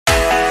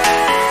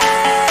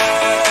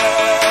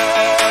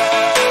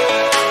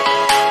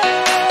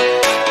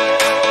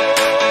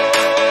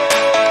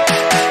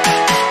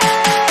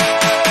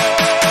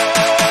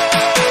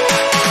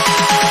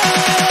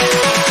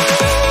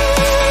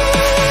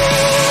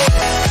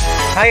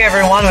Hi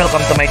everyone,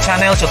 welcome to my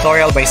channel,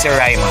 Tutorial by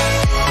SiRymon.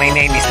 My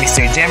name is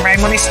Mr.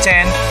 SiRymon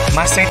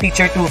Master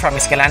Teacher 2 from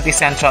Escalante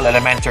Central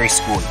Elementary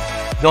School.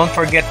 Don't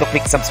forget to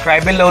click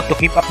subscribe below to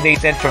keep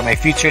updated for my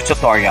future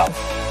tutorial.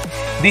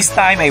 This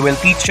time, I will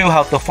teach you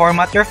how to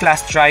format your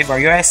flash drive or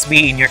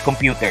USB in your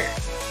computer.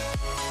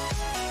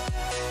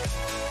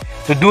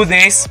 To do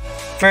this,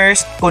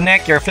 first,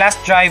 connect your flash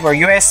drive or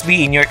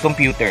USB in your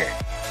computer.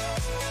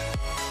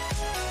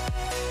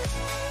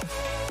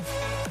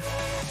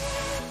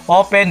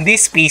 Open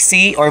this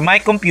PC or my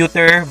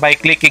computer by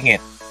clicking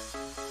it.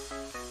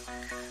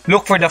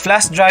 Look for the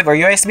flash drive or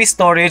USB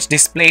storage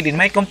displayed in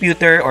my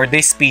computer or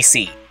this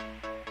PC.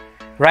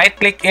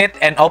 Right-click it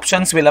and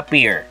options will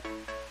appear.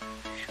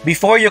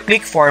 Before you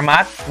click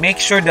Format, make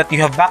sure that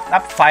you have backed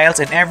up files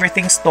and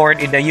everything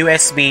stored in the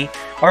USB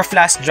or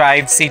flash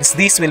drive since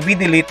this will be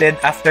deleted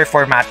after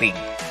formatting.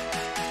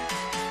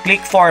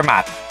 Click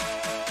Format.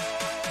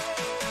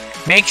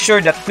 Make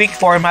sure that Quick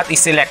Format is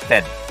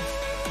selected.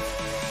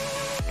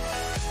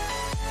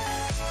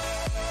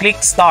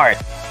 Click Start.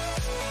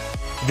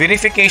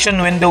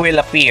 Verification window will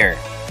appear.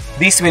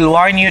 This will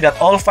warn you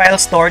that all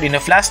files stored in the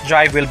flash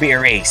drive will be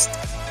erased.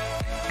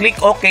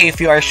 Click OK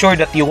if you are sure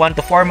that you want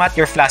to format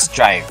your flash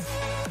drive.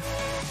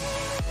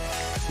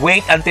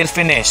 Wait until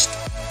finished.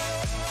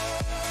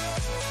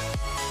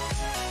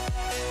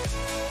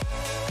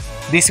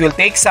 This will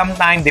take some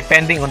time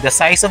depending on the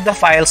size of the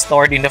file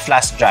stored in the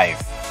flash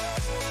drive.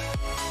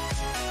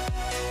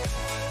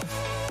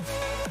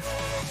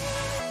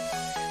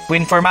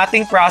 When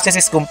formatting process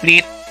is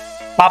complete,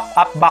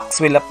 pop-up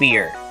box will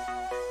appear.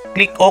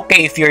 Click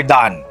OK if you're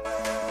done.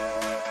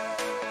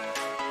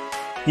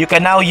 You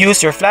can now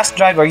use your flash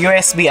drive or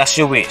USB as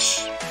you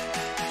wish.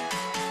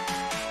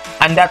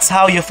 And that's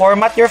how you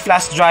format your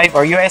flash drive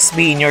or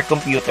USB in your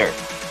computer.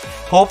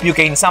 Hope you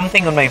gained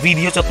something on my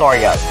video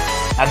tutorial.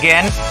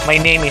 Again, my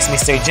name is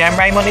Mr.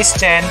 SiRymon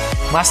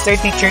Master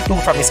Teacher 2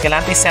 from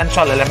Escalante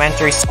Central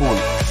Elementary School,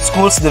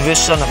 Schools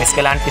Division of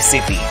Escalante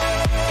City.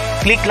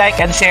 Click like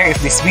and share if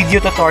this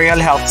video tutorial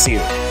helps you.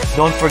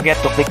 Don't forget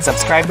to click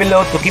subscribe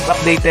below to keep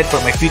updated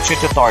for my future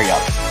tutorial.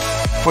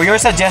 For your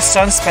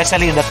suggestions,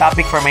 especially on the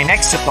topic for my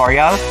next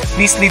tutorial,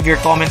 please leave your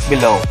comment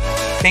below.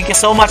 Thank you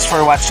so much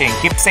for watching.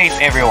 Keep safe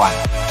everyone.